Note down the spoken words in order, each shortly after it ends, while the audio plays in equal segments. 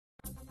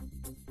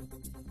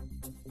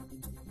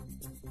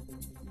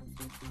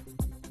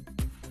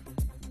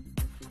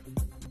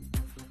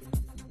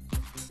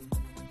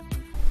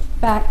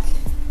back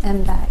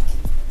and back,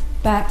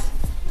 back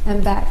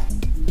and back.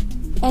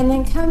 And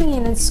then coming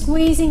in and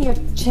squeezing your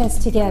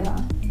chest together,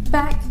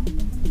 back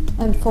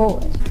and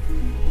forward.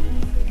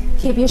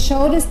 Keep your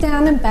shoulders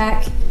down and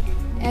back,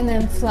 and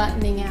then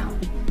flattening out.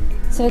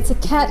 So it's a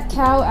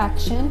cat-cow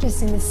action,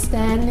 just in the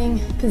standing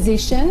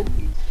position.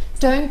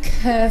 Don't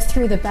curve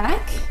through the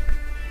back.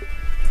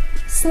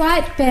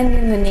 Slight bend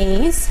in the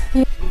knees.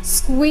 You're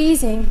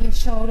squeezing your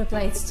shoulder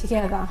blades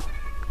together.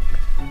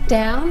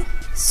 Down,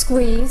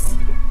 squeeze,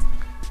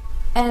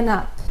 and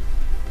up.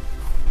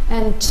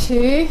 And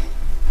 2,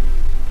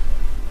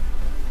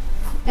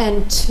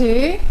 and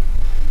 2.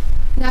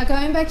 Now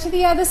going back to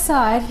the other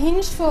side,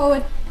 hinge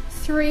forward,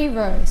 3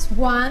 rows.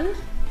 1,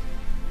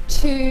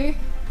 2,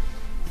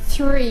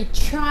 3.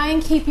 Try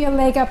and keep your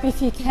leg up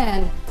if you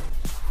can.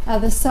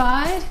 Other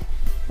side,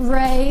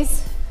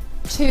 raise,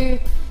 2,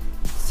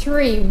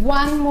 3.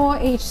 1 more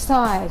each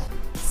side.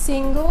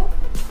 Single,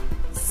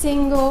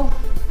 single,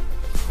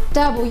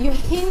 double. You're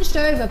hinged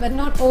over, but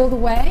not all the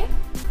way.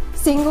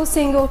 Single,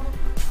 single,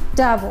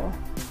 double.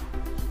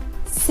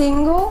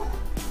 Single,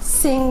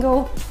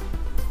 single,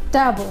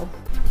 double.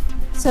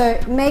 So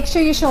make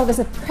sure your shoulders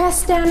are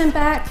pressed down and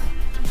back,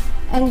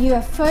 and you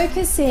are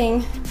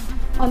focusing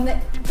on the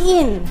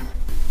in.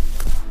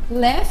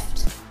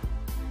 Left,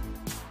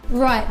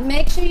 right.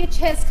 Make sure your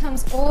chest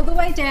comes all the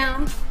way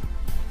down.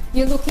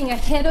 You're looking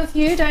ahead of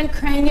you. Don't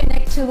crane your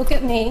neck to look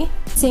at me.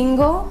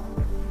 Single,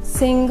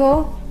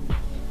 single,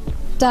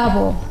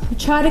 double.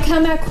 Try to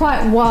come out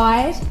quite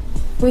wide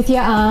with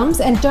your arms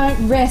and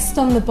don't rest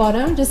on the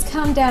bottom. Just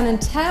come down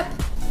and tap.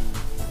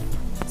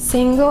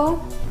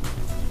 Single,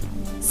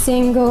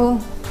 single,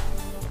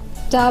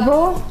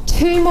 double.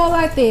 2 more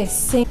like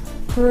this.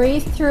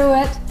 Breathe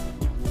through it.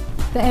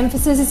 The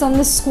emphasis is on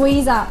the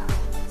squeeze up.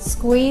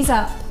 Squeeze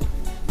up.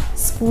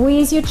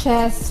 Squeeze your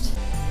chest.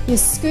 You're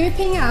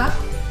scooping up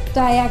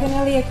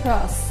diagonally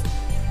across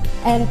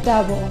and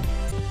double.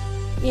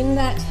 In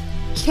that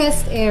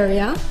chest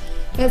area,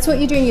 that's what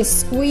you're doing. You're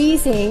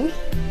squeezing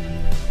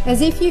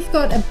as if you've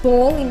got a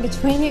ball in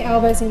between your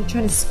elbows and you're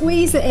trying to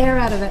squeeze the air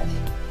out of it.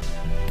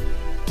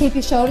 Keep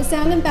your shoulders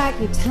down and back,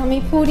 your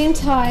tummy pulled in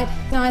tight,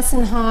 nice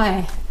and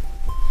high.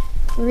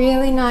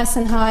 Really nice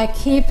and high.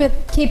 Keep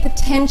the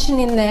tension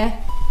in there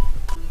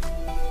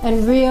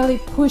and really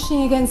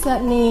pushing against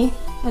that knee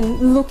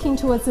and looking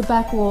towards the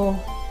back wall.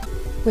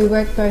 We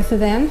work both of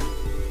them.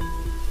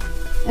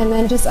 And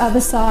then just other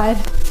side,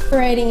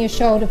 separating your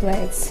shoulder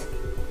blades.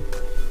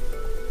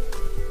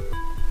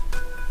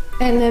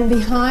 And then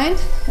behind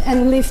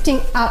and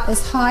lifting up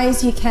as high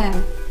as you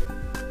can.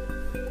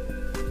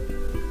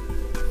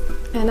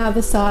 And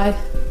other side.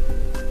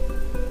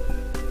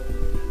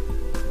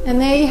 And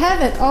there you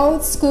have it,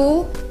 old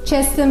school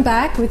chest and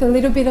back with a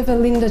little bit of a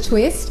Linda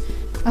twist.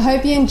 I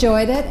hope you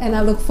enjoyed it, and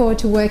I look forward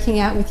to working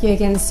out with you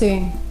again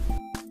soon.